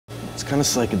It's kind of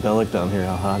psychedelic down here,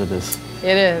 how hot it is.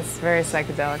 It is very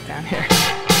psychedelic down here.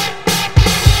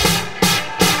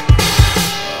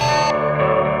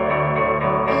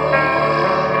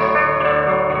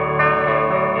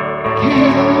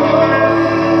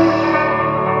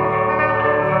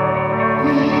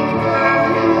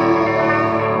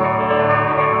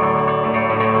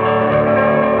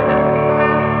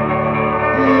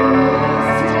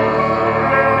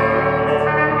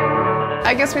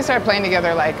 I guess we started playing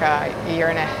together like a year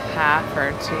and a half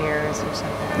or 2 years or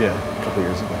something. Yeah, a couple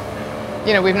years ago.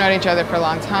 You know, we've known each other for a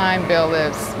long time.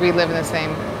 We live in the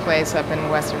same place up in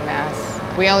Western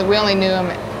Mass. We only knew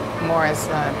him more as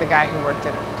the guy who worked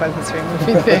at Pleasant Street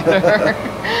Movie Theater.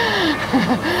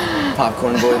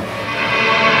 Popcorn boy.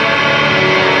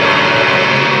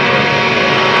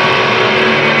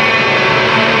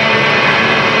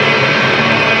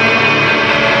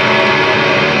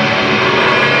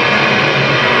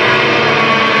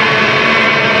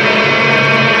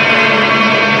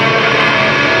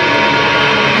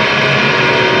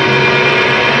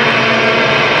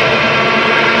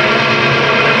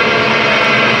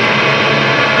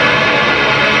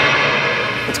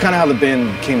 Kind of how the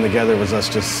band came together was us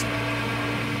just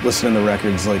listening to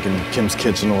records like in Kim's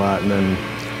Kitchen a lot, and then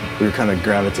we were kind of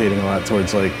gravitating a lot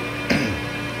towards like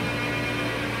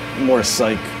more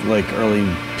psych, like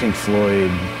early Pink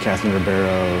Floyd, Catherine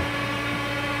Ribeiro.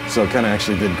 So it kind of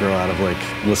actually did grow out of like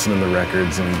listening to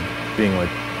records and being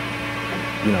like,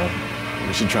 you know,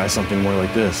 we should try something more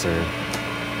like this or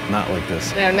not like this.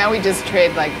 You know, now we just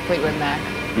trade like Fleetwood Mac.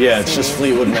 Yeah, it's just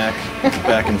Fleetwood Mac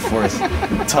back and forth.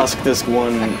 Tusk Disc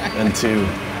 1 and 2.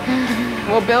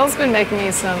 Well, Bill's been making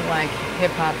me some like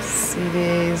hip-hop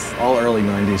CDs. All early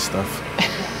 90s stuff.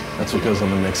 That's what goes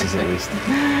on the mixes at least.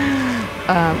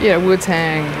 You know,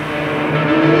 Wu-Tang.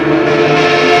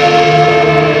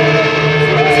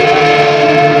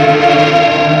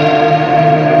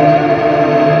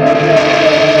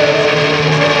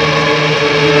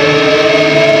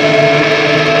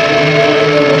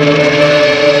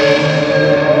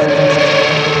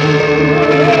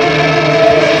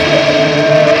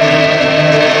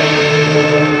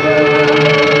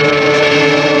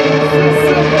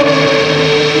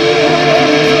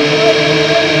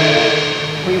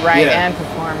 Write and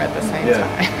perform at the same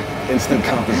time. Instant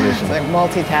composition. It's like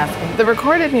multitasking. The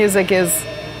recorded music is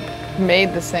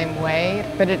made the same way,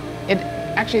 but it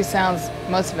actually sounds,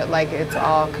 most of it, like it's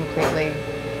all completely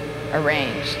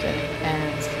arranged.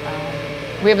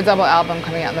 And we have a double album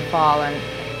coming out in the fall,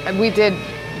 and we did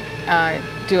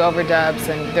do overdubs,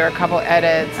 and there are a couple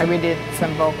edits. I redid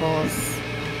some vocals,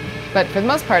 but for the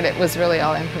most part, it was really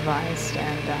all improvised.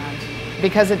 And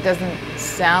because it doesn't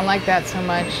sound like that so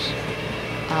much,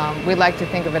 we like to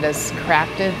think of it as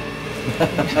crafted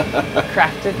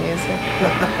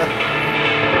music.